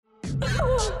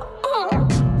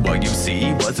What you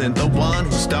see wasn't the one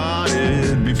who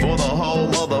started. Before the whole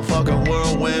motherfucking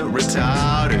world went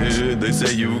retarded. They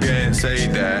say you can't say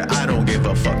that. I don't give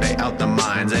a fuck. They out their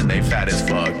minds and they fat as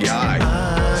fuck. Yeah,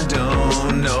 I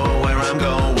don't know where I'm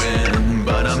going,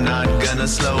 but I'm not gonna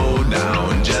slow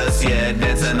down just yet.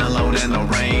 Dancing alone in the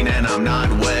rain and I'm not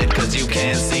wet, cause you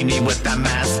can't see me with that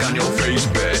mask on your face,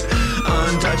 bet.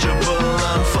 Untouchable,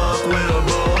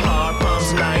 unfuckwittable, heart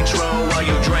pumps nitro while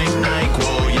you drink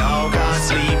NyQuil. Y'all got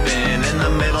sleeping in the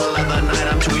middle of the night.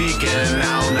 I'm tweaking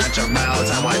out natural,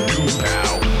 that's how I do,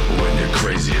 pal. When you're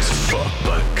crazy as fuck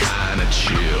but kinda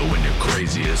chill. When you're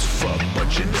crazy as fuck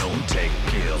but you don't take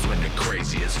pills. When you're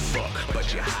crazy as fuck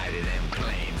but you hide it in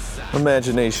plain sight.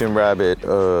 Imagination Rabbit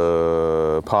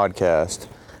podcast,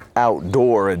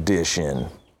 outdoor edition.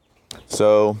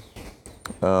 So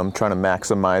I'm trying to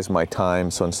maximize my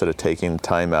time, so instead of taking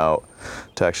time out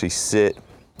to actually sit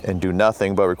and do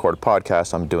nothing but record a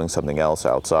podcast, I'm doing something else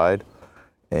outside.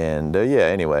 And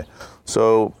anyway,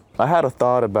 so I had a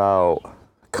thought about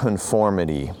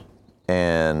conformity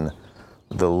and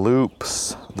the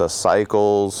loops, the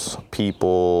cycles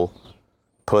people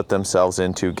put themselves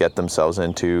into, get themselves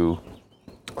into,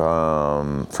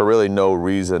 for really no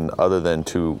reason other than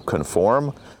to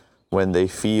conform when they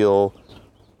feel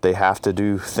they have to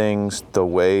do things the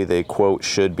way they, quote,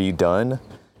 should be done.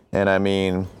 And I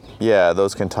mean, yeah,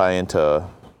 those can tie into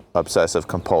obsessive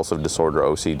compulsive disorder,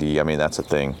 OCD. I mean, that's a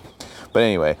thing. But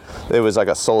anyway, it was like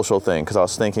a social thing, because I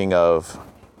was thinking of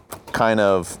kind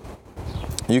of,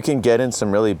 you can get in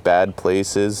some really bad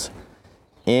places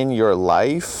in your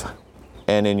life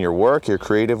and in your work, your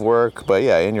creative work, but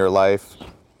yeah, in your life,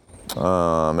 in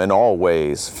all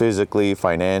ways, physically,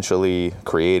 financially,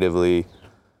 creatively,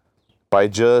 by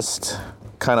just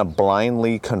kind of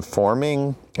blindly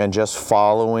conforming and just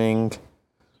following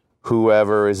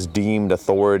whoever is deemed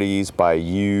authorities by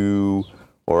you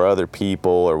or other people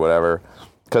or whatever.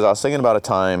 Because I was thinking about a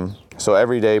time, so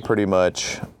every day pretty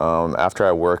much, after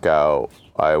I work out,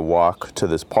 I walk to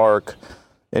this park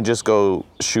and just go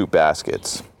shoot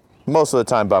baskets. Most of the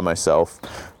time by myself.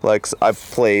 Like, I've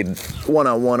played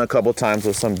one-on-one a couple times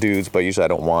with some dudes, but usually I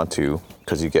don't want to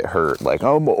because you get hurt. Like,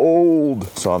 I'm old.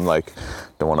 So I'm like,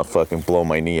 don't want to fucking blow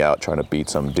my knee out trying to beat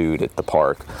some dude at the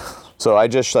park. So I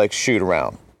just like shoot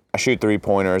around. I shoot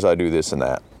 3-pointers. I do this and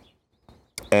that.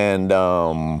 And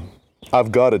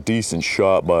I've got a decent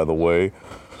shot, by the way.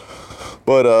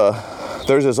 But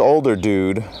there's this older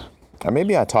dude.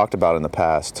 Maybe I talked about in the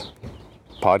past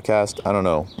podcast, I don't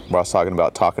know, where I was talking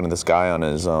to this guy on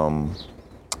his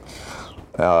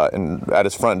at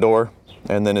his front door,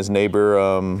 and then his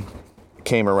neighbor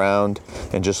came around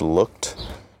and just looked,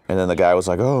 and then the guy was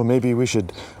like, oh, maybe we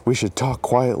should talk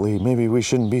quietly, maybe we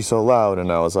shouldn't be so loud.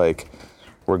 And I was like,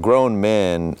 we're grown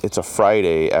men, it's a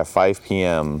Friday at 5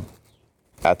 p.m.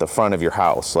 at the front of your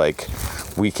house, like,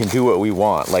 we can do what we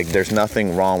want, like, there's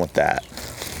nothing wrong with that.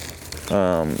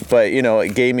 But, you know,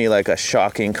 it gave me like a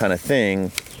shocking kind of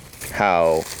thing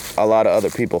how a lot of other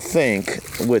people think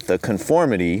with the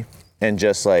conformity and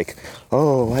just like,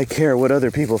 oh, I care what other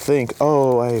people think.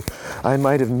 Oh, I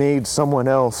might have made someone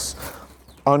else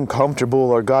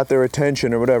uncomfortable or got their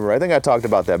attention or whatever. I think I talked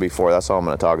about that before. That's all I'm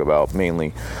going to talk about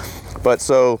mainly. But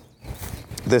so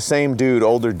the same dude,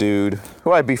 older dude,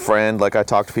 who I befriend, like I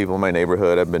talk to people in my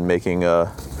neighborhood. I've been making an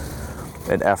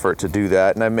effort to do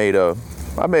that. And I made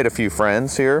a few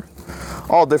friends here,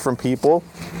 all different people,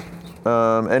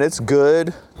 and it's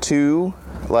good to,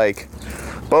 like,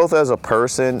 both as a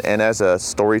person and as a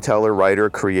storyteller, writer,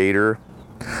 creator,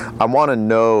 I want to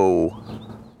know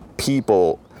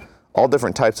people, all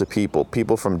different types of people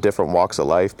from different walks of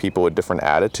life, people with different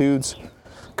attitudes,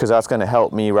 because that's going to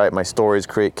help me write my stories,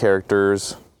 create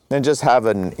characters, and just have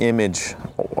an image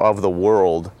of the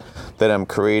world that I'm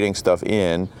creating stuff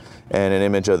in, and an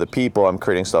image of the people I'm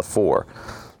creating stuff for.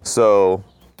 So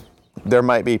there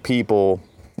might be people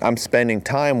I'm spending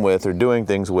time with or doing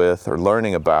things with or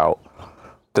learning about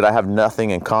that I have nothing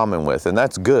in common with, and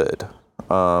that's good,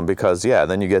 because yeah,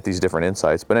 then you get these different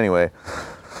insights. But anyway,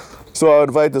 so I would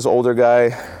invite this older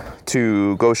guy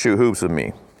to go shoot hoops with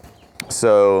me.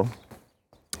 So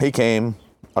he came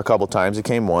a couple times. He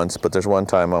came once, but there's one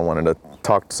time I wanted to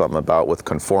talk something about with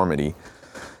conformity.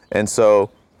 And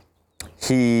so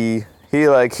he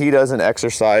doesn't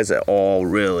exercise at all,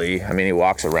 really. I mean, he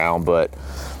walks around, but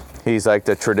he's like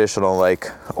the traditional, like,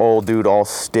 old dude, all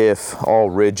stiff, all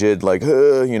rigid, like,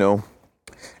 you know.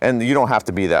 And you don't have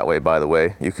to be that way, by the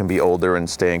way. You can be older and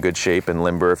stay in good shape and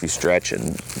limber if you stretch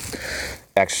and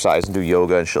exercise and do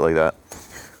yoga and shit like that.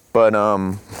 But,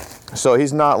 so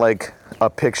he's not like a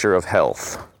picture of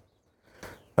health.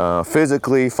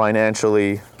 Physically,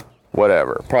 financially,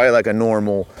 whatever. Probably like a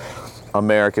normal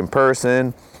American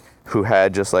person who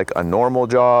had just like a normal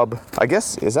job. I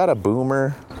guess, is that a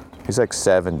boomer? He's like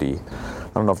 70. I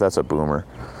don't know if that's a boomer.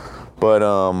 But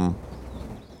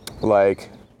like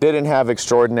didn't have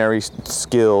extraordinary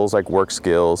skills, like work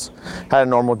skills, had a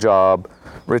normal job,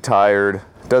 retired,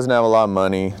 doesn't have a lot of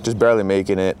money, just barely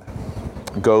making it,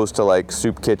 goes to like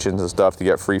soup kitchens and stuff to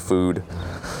get free food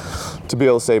to be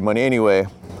able to save money anyway.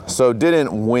 So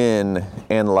didn't win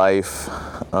in life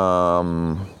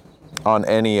on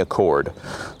any accord.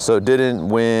 So didn't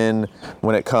win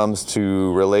when it comes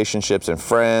to relationships and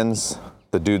friends.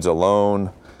 The dude's alone.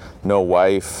 No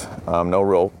wife, no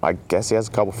real, I guess he has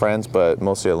a couple friends, but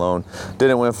mostly alone.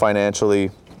 Didn't win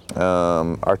financially,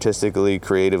 artistically,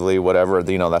 creatively, whatever.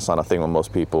 You know, that's not a thing with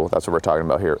most people. That's what we're talking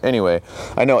about here. Anyway,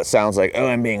 I know it sounds like, oh,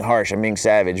 I'm being harsh, I'm being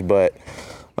savage, but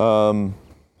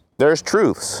there's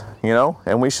truths, you know,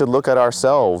 and we should look at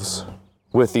ourselves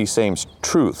with these same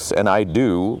truths. And I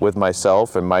do with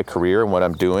myself and my career and what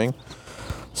I'm doing.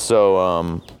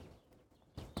 So,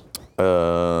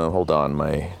 hold on,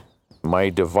 my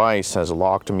device has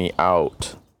locked me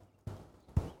out.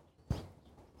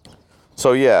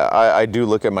 So yeah, I do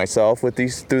look at myself with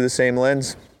these through the same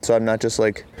lens. So I'm not just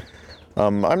like,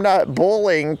 I'm not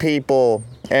bullying people.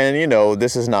 And you know,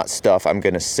 this is not stuff I'm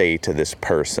gonna say to this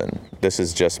person. This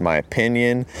is just my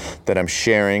opinion that I'm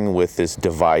sharing with this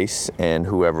device and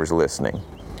whoever's listening.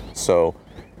 So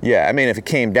yeah, I mean, if it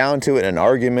came down to it, an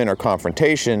argument or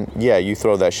confrontation, yeah, you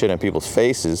throw that shit in people's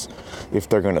faces if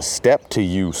they're gonna step to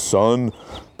you, son.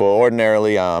 But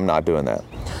ordinarily, I'm not doing that.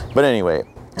 But anyway,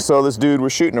 so this dude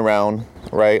was shooting around,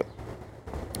 right?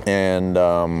 And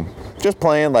just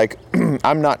playing, like,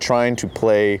 I'm not trying to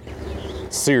play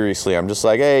seriously. I'm just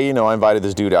like, hey, you know, I invited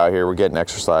this dude out here. We're getting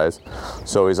exercise.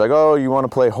 So he's like, oh, you want to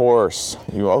play horse?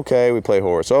 Okay, we play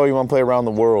horse. Oh, you want to play around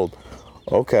the world?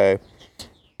 Okay.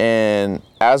 And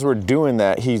as we're doing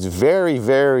that, he's very,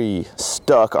 very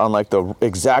stuck on like the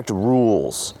exact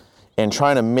rules and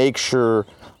trying to make sure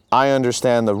I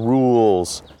understand the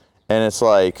rules. And it's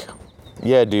like,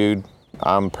 yeah, dude,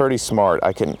 I'm pretty smart.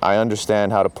 I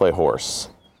understand how to play horse.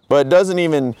 But it doesn't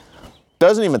even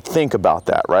think about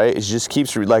that, right? It just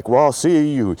keeps like, well,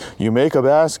 see, you make a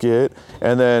basket,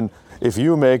 and then if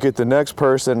you make it, the next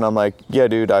person, I'm like, yeah,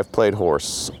 dude, I've played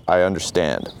horse. I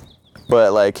understand.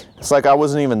 But like, it's like I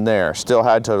wasn't even there. Still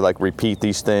had to like repeat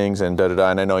these things and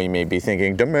da-da-da. And I know you may be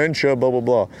thinking, dementia, blah, blah,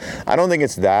 blah. I don't think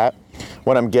it's that.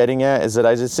 What I'm getting at is that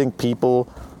I just think people,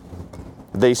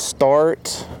 they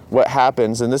start, what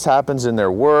happens, and this happens in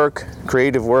their work,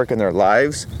 creative work in their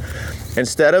lives,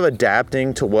 instead of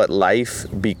adapting to what life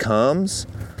becomes,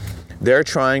 they're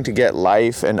trying to get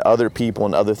life and other people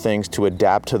and other things to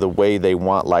adapt to the way they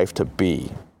want life to be.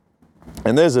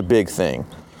 And there's a big thing.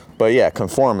 But yeah,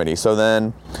 conformity. So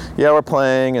then, yeah, we're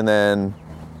playing, and then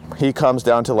he comes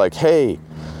down to like, hey,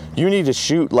 you need to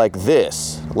shoot like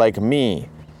this, like me.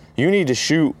 You need to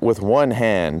shoot with one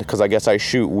hand, because I guess I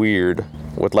shoot weird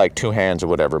with like two hands or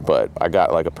whatever, but I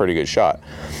got like a pretty good shot.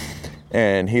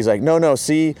 And he's like, no,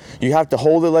 see, you have to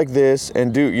hold it like this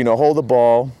and hold the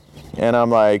ball. And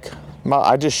I'm like,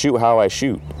 I just shoot how I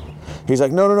shoot. He's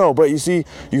like, no, but you see,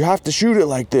 you have to shoot it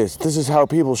like this. This is how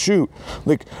people shoot.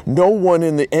 Like, no one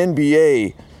in the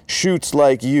NBA shoots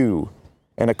like you.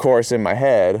 And of course, in my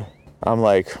head, I'm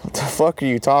like, what the fuck are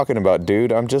you talking about,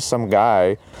 dude? I'm just some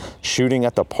guy shooting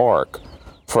at the park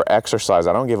for exercise.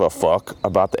 I don't give a fuck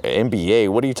about the NBA.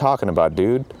 What are you talking about,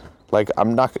 dude? Like,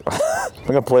 I'm not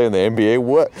gonna play in the NBA.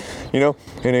 What?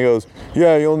 And he goes,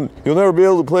 yeah, you'll never be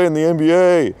able to play in the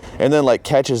NBA. And then like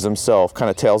catches himself, kind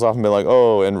of tails off and be like,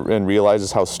 oh, and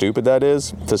realizes how stupid that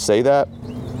is to say that,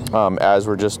 as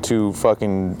we're just two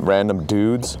fucking random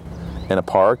dudes in a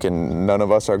park, and none of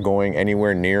us are going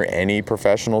anywhere near any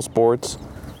professional sports,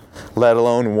 let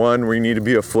alone one where you need to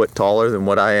be a foot taller than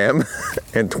what I am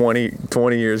and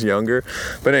 20 years younger.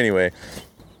 But anyway,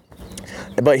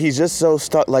 but he's just so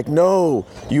stuck, like, no,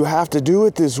 you have to do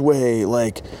it this way.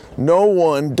 Like, no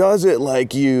one does it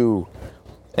like you.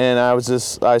 And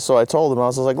so I told him, I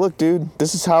was like, look, dude,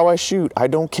 this is how I shoot. I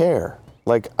don't care.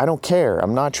 Like, I don't care.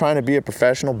 I'm not trying to be a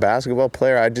professional basketball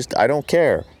player. I don't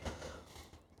care.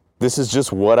 This is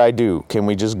just what I do. Can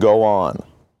we just go on?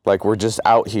 Like, we're just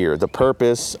out here. The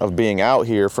purpose of being out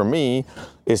here for me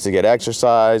is to get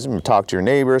exercise, and talk to your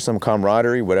neighbor, some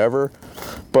camaraderie, whatever.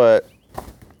 But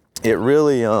it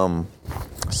really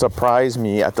surprised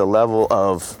me at the level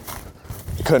of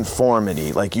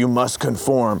conformity. Like, you must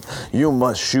conform. You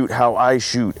must shoot how I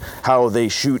shoot, how they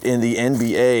shoot in the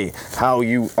NBA, how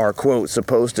you are, quote,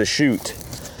 supposed to shoot.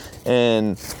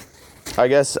 And I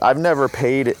guess I've never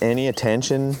paid any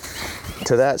attention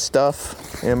to that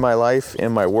stuff. in my life,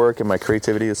 in my work, in my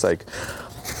creativity. It's like,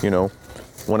 you know,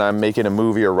 when I'm making a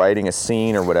movie or writing a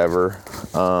scene or whatever,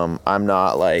 I'm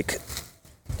not like,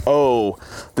 oh,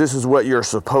 this is what you're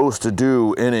supposed to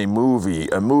do in a movie.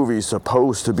 A movie's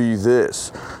supposed to be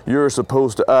this. You're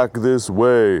supposed to act this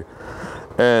way.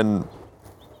 And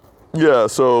yeah,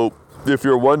 so if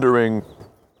you're wondering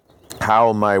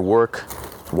how my work,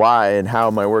 why and how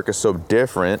my work is so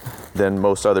different than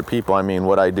most other people, I mean,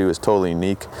 what I do is totally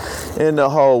unique in the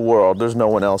whole world. There's no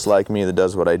one else like me that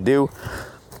does what I do.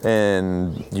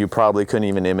 And you probably couldn't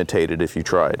even imitate it if you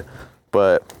tried.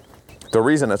 But the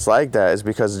reason it's like that is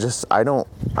because just I don't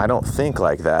think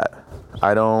like that.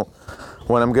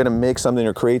 When I'm gonna make something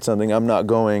or create something, I'm not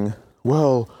going,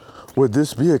 well, would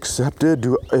this be accepted?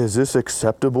 Is this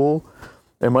acceptable?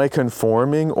 Am I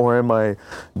conforming, or am I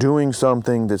doing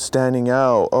something that's standing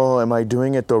out? Oh, am I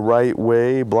doing it the right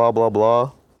way? Blah, blah,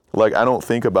 blah. Like, I don't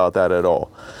think about that at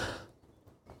all.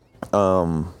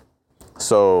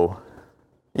 So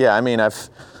yeah, I mean,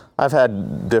 I've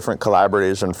had different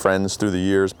collaborators and friends through the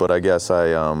years, but I guess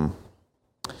I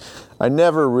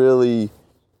never really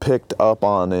picked up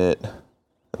on it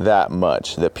that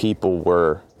much, that people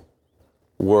were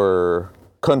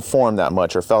conformed that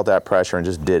much or felt that pressure and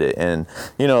just did it. And,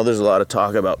 you know, there's a lot of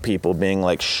talk about people being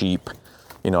like sheep.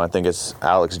 You know, I think it's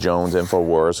Alex Jones,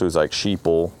 Infowars, who's like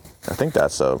sheeple. I think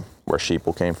that's where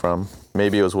sheeple came from.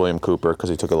 Maybe it was William Cooper, because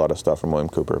he took a lot of stuff from William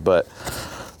Cooper. But,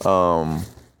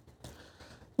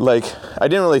 like, I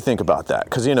didn't really think about that,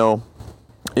 because, you know,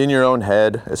 in your own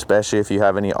head, especially if you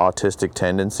have any autistic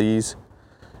tendencies,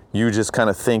 you just kind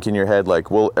of think in your head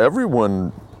like, well,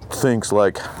 everyone thinks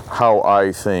like how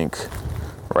I think,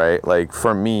 right? Like,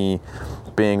 for me,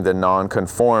 being the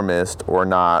nonconformist or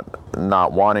not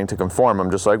wanting to conform,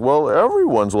 I'm just like, well,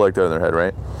 everyone's like that in their head,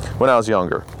 right? When I was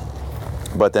younger.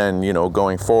 But then, you know,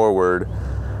 going forward,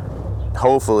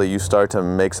 hopefully you start to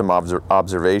make some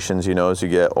observations, you know, as you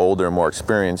get older and more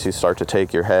experienced, you start to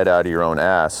take your head out of your own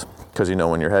ass. Because, you know,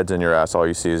 when your head's in your ass, all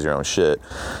you see is your own shit.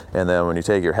 And then when you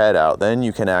take your head out, then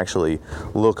you can actually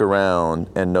look around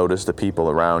and notice the people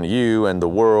around you and the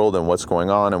world and what's going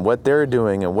on and what they're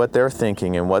doing and what they're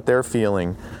thinking and what they're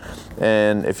feeling.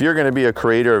 And if you're going to be a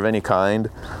creator of any kind,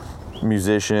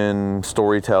 musician,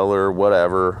 storyteller,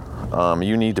 whatever,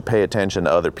 you need to pay attention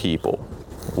to other people,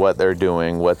 what they're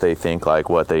doing, what they think like,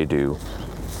 what they do.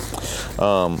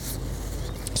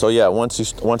 So yeah, once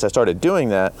I started doing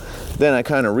that, then I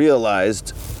kind of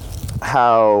realized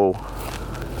how,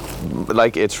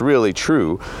 like, it's really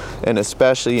true. And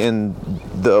especially in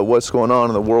what's going on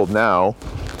in the world now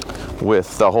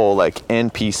with the whole like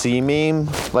NPC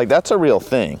meme, like, that's a real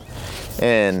thing.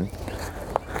 And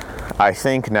I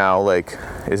think now, like,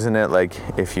 isn't it like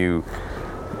if you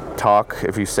say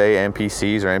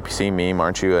NPCs or NPC meme,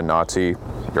 aren't you a Nazi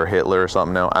or Hitler or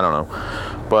something now? I don't know.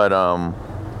 But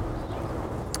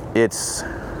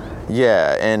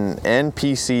and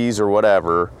NPCs or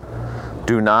whatever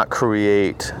do not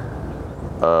create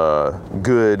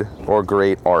good or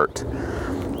great art.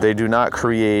 They do not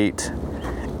create,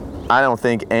 I don't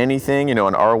think, anything, you know,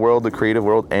 in our world, the creative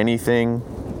world, anything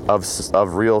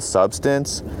of real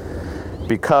substance,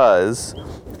 because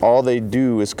all they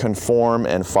do is conform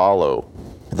and follow.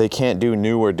 They can't do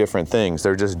new or different things.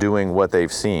 They're just doing what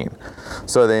they've seen.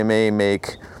 So they may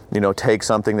take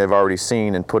something they've already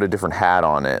seen and put a different hat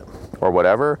on it or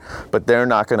whatever, but they're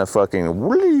not gonna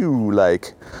fucking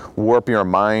like warp your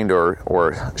mind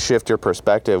or shift your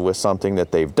perspective with something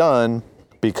that they've done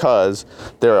because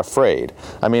they're afraid.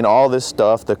 I mean, all this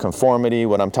stuff, the conformity,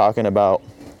 what I'm talking about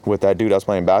with that dude I was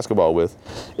playing basketball with,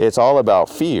 it's all about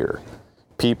fear.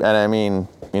 And I mean,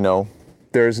 you know,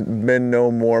 there's been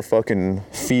no more fucking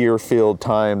fear-filled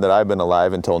time that I've been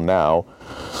alive until now.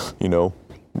 You know,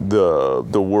 the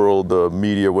world, the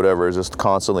media, whatever, is just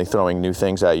constantly throwing new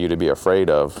things at you to be afraid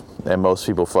of. And most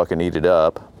people fucking eat it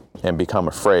up and become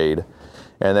afraid.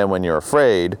 And then when you're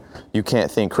afraid, you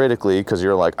can't think critically because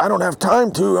you're like, I don't have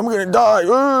time to, I'm gonna die.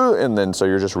 And then so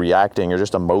you're just reacting, you're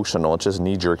just emotional, it's just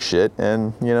knee-jerk shit.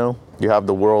 And, you know, you have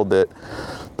the world that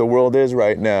the world is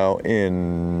right now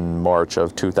in March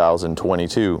of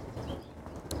 2022.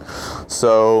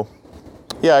 So,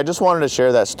 yeah, I just wanted to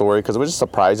share that story because it was just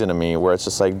surprising to me, where it's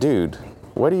just like, dude,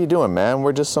 what are you doing, man?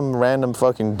 We're just some random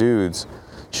fucking dudes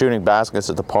shooting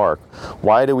baskets at the park.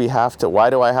 Why do I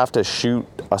have to shoot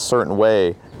a certain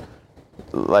way,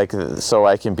 like, so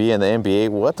I can be in the NBA?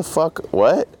 What the fuck?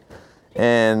 What?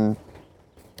 And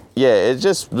yeah, it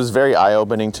just was very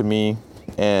eye-opening to me.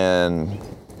 And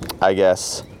I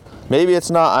guess maybe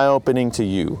it's not eye-opening to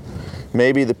you.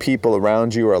 Maybe the people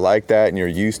around you are like that and you're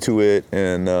used to it.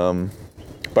 And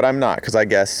but I'm not, because I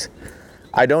guess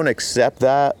I don't accept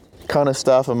that kind of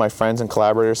stuff of my friends and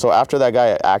collaborators. So after that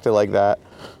guy acted like that,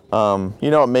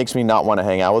 it makes me not want to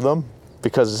hang out with him,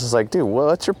 because it's just like, dude,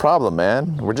 what's your problem,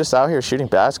 man? We're just out here shooting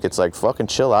baskets. Like, fucking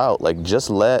chill out. Like, just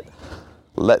let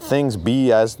things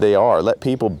be as they are. Let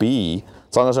people be,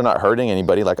 as long as they're not hurting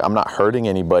anybody. Like, I'm not hurting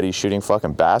anybody shooting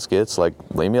fucking baskets. Like,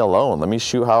 leave me alone. Let me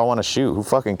shoot how I want to shoot. Who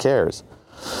fucking cares?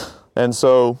 And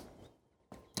so,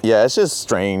 yeah, it's just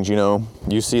strange,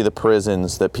 You see the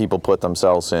prisons that people put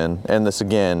themselves in. And this,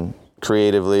 again,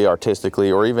 creatively,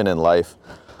 artistically, or even in life.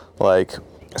 Like,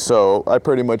 so I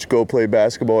pretty much go play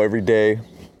basketball every day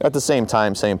at the same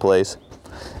time, same place.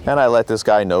 And I let this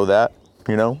guy know that,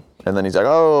 And then he's like,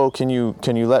 oh, can you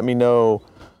let me know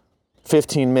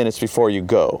 15 minutes before you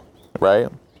go, right?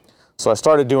 So I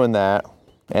started doing that.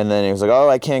 And then he was like, oh,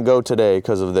 I can't go today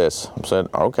because of this. I said,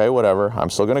 okay, whatever. I'm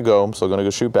still going to go. I'm still going to go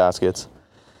shoot baskets.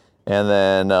 And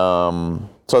then,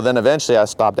 so then eventually I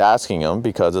stopped asking him,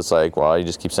 because it's like, well, he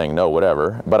just keeps saying no,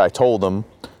 whatever. But I told him,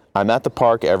 I'm at the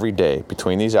park every day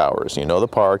between these hours. You know the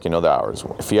park, you know the hours.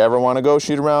 If you ever want to go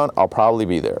shoot around, I'll probably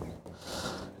be there.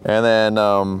 And then,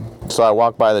 so I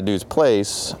walked by the dude's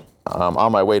place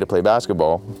on my way to play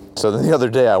basketball. So then the other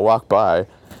day I walked by,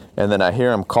 and then I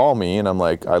hear him call me, and I'm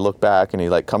like, I look back, and he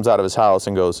like comes out of his house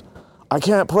and goes, I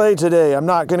can't play today. I'm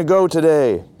not going to go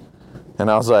today.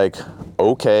 And I was like,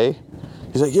 okay.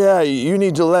 He's like, yeah, you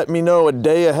need to let me know a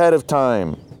day ahead of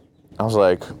time. I was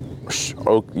like,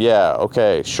 oh, yeah,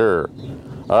 okay, sure.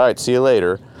 All right, see you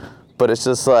later. But it's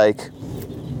just like,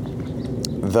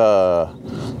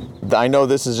 I know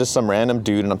this is just some random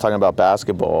dude, and I'm talking about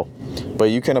basketball, but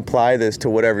you can apply this to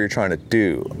whatever you're trying to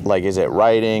do. Like, is it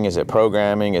writing? Is it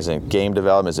programming? Is it game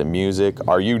development? Is it music?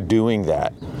 Are you doing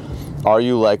that? Are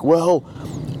you like, well,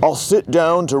 I'll sit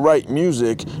down to write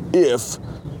music if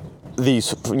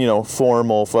these,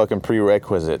 formal fucking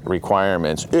prerequisite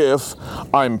requirements, if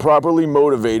I'm properly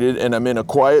motivated and I'm in a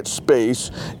quiet space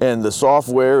and the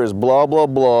software is blah, blah,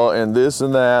 blah, and this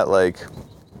and that. Like,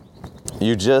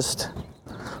 you just,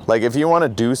 like, if you want to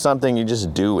do something, you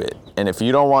just do it. And if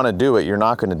you don't want to do it, you're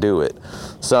not going to do it.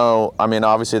 So, I mean,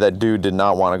 obviously that dude did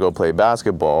not want to go play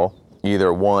basketball.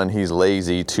 Either one, he's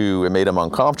lazy. Two, it made him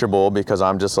uncomfortable, because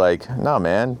I'm just like, no,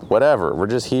 man, whatever. We're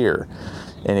just here.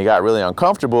 And he got really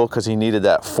uncomfortable because he needed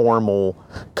that formal,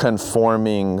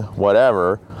 conforming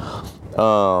whatever.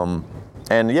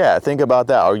 And yeah, think about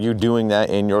that. Are you doing that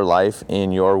in your life,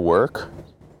 in your work?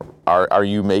 Are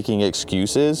you making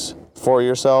excuses for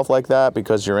yourself like that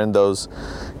because you're in those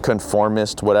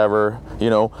conformist whatever?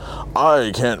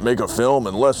 I can't make a film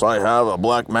unless I have a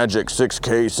Blackmagic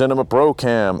 6K Cinema Pro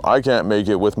Cam. I can't make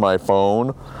it with my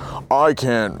phone. I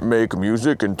can't make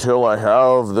music until I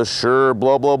have the Shure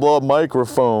blah blah blah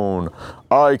microphone.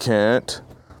 I can't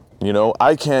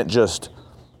just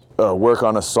work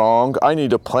on a song. I need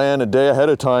to plan a day ahead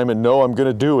of time and know I'm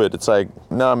gonna do it. It's like,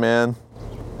 nah, man.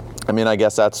 I mean, I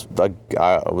guess that's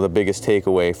the biggest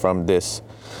takeaway from this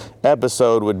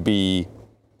episode would be,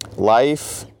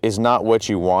 life is not what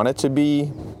you want it to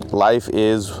be. Life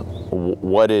is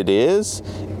what it is,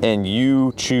 and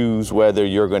you choose whether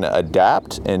you're going to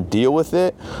adapt and deal with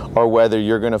it, or whether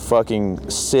you're going to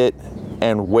fucking sit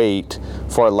and wait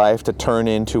for life to turn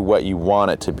into what you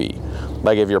want it to be.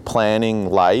 Like, if you're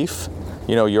planning life,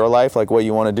 your life, like what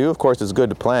you want to do, of course it's good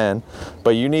to plan,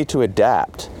 but you need to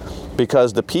adapt.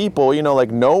 Because the people,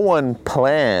 like, no one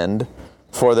planned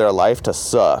for their life to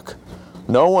suck.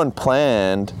 No one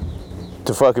planned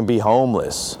to fucking be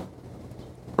homeless,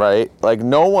 right? Like,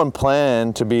 no one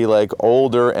planned to be, like,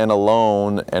 older and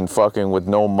alone and fucking with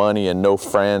no money and no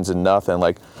friends and nothing.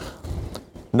 Like,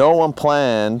 no one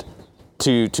planned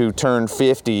to turn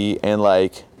 50 and,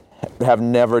 like, have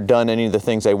never done any of the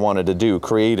things they wanted to do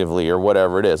creatively or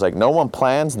whatever it is. Like, no one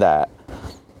plans that.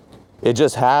 It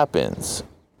just happens.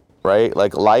 Right?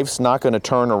 Like, life's not going to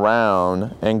turn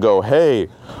around and go, hey,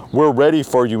 we're ready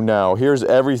for you now. Here's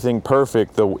everything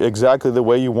perfect, exactly the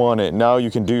way you want it. Now you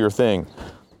can do your thing.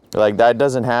 Like, that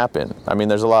doesn't happen. I mean,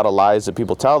 there's a lot of lies that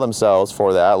people tell themselves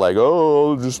for that. Like,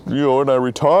 oh, just, when I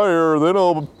retire,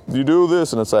 then you do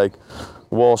this. And it's like,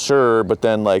 well, sure. But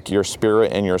then, like, your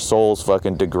spirit and your soul's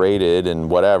fucking degraded and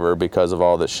whatever because of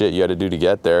all the shit you had to do to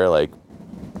get there. Like,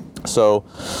 so,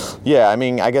 yeah, I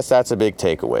mean, I guess that's a big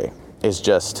takeaway. It's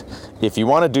just, if you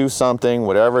want to do something,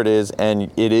 whatever it is, and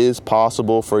it is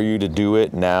possible for you to do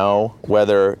it now,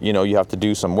 whether, you have to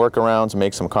do some workarounds,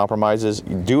 make some compromises,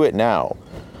 do it now.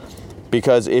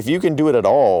 Because if you can do it at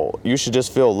all, you should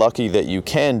just feel lucky that you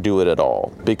can do it at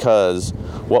all. Because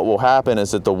what will happen is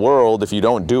that the world, if you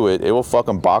don't do it, it will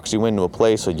fucking box you into a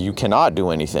place so you cannot do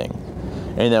anything.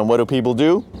 And then what do people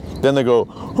do? Then they go,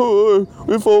 oh,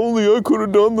 if only I could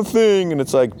have done the thing. And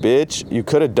it's like, bitch, you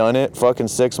could have done it fucking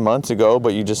 6 months ago,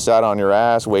 but you just sat on your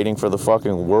ass waiting for the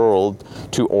fucking world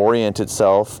to orient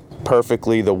itself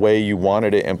perfectly the way you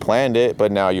wanted it and planned it,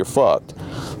 but now you're fucked.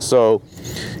 So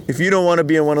if you don't want to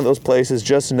be in one of those places,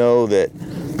 just know that,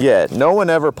 yeah, no one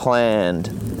ever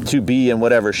planned to be in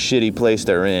whatever shitty place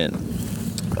they're in.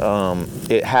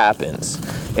 It happens,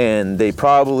 and they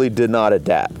probably did not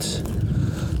adapt.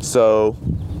 So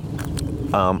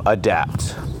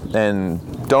adapt, and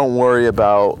don't worry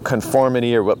about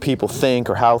conformity or what people think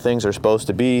or how things are supposed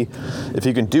to be. If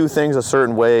you can do things a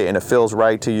certain way and it feels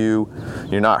right to you,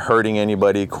 you're not hurting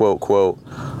anybody, quote, quote,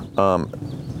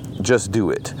 just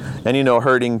do it. And you know,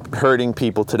 hurting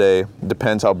people today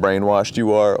depends how brainwashed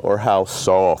you are or how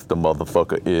soft the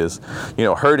motherfucker is. You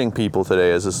know, hurting people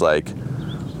today is just like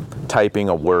typing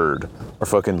a word or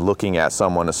fucking looking at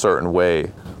someone a certain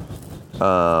way.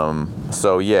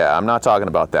 So yeah, I'm not talking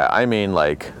about that. I mean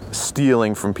like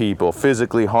stealing from people,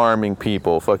 physically harming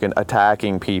people, fucking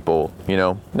attacking people, you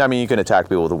know? I mean, you can attack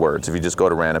people with words. If you just go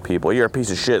to random people, you're a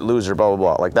piece of shit, loser, blah, blah,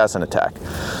 blah. Like, that's an attack.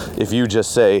 If you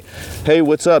just say, hey,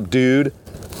 what's up, dude?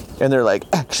 And they're like,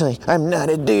 actually, I'm not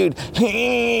a dude.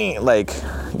 Like,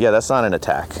 yeah, that's not an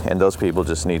attack. And those people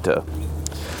just need to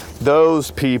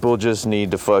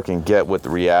fucking get with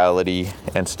reality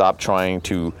and stop trying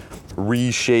to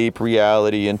reshape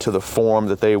reality into the form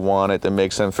that they want it, that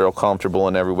makes them feel comfortable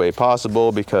in every way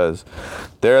possible, because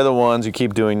they're the ones who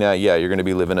keep doing that. Yeah, you're going to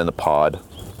be living in the pod,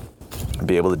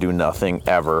 be able to do nothing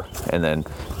ever, and then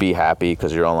be happy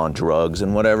because you're all on drugs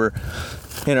and whatever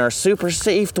in our super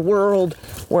safe world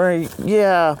where,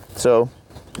 yeah. So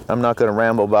I'm not going to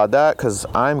ramble about that because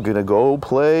I'm going to go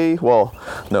play. Well,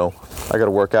 no, I got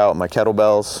to work out my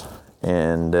kettlebells,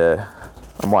 and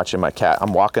I'm watching my cat.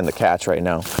 I'm walking the cats right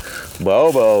now.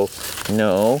 Bobo,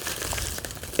 no.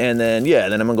 And then, yeah,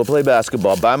 then I'm gonna go play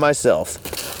basketball by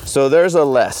myself. So there's a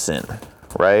lesson,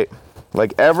 right?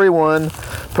 Like everyone,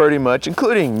 pretty much,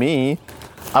 including me,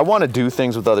 I want to do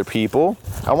things with other people.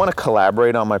 I want to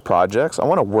collaborate on my projects. I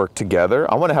want to work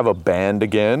together. I want to have a band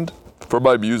again for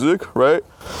my music, right?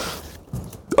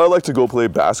 I like to go play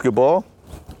basketball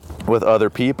with other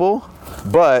people,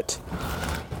 but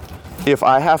if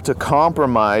I have to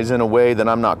compromise in a way that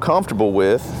I'm not comfortable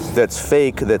with, that's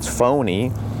fake, that's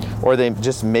phony, or they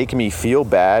just make me feel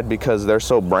bad because they're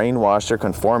so brainwashed or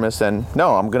conformist, then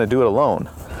no, I'm going to do it alone.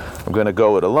 I'm going to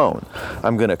go it alone.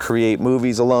 I'm going to create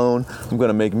movies alone. I'm going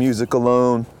to make music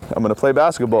alone. I'm going to play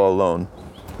basketball alone.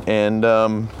 And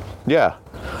yeah,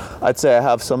 I'd say I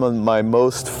have some of my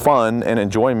most fun and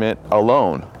enjoyment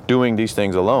alone, doing these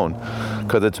things alone.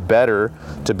 Because it's better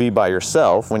to be by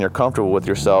yourself when you're comfortable with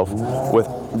yourself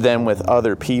than with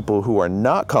other people who are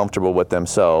not comfortable with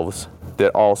themselves,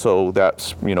 that also,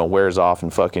 that's, you know, wears off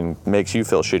and fucking makes you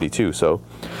feel shitty too. So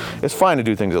it's fine to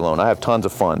do things alone. I have tons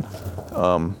of fun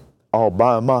all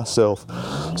by myself.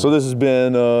 So this has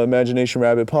been Imagination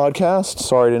Rabbit Podcast.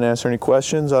 Sorry I didn't answer any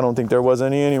questions. I don't think there was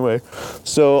any anyway.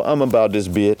 So I'm about this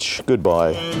bitch.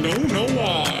 Goodbye. Don't know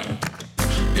why.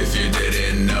 If you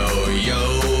didn't know,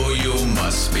 you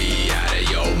must be out of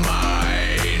your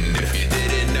mind. If you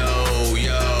didn't know,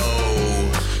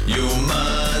 you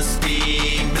must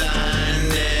be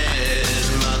blinded.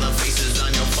 Mother faces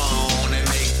on your phone and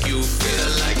make you feel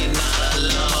like you're not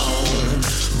alone.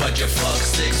 But you fuck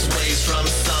 6 ways from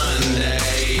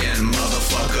Sunday, and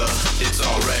motherfucker, it's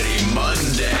already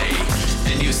Monday.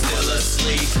 And you still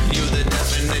asleep, you the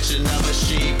definition of a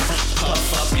sheep.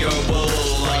 Puff up your wool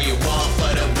all you want,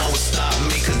 but it won't stop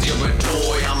me, cause you're a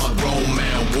toy. I'm a grown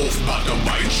man wolf, about to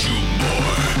bite you,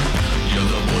 boy. You're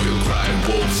the boy who cried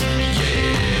wolf,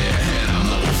 yeah, and I'm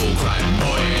the wolf who cried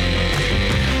boy.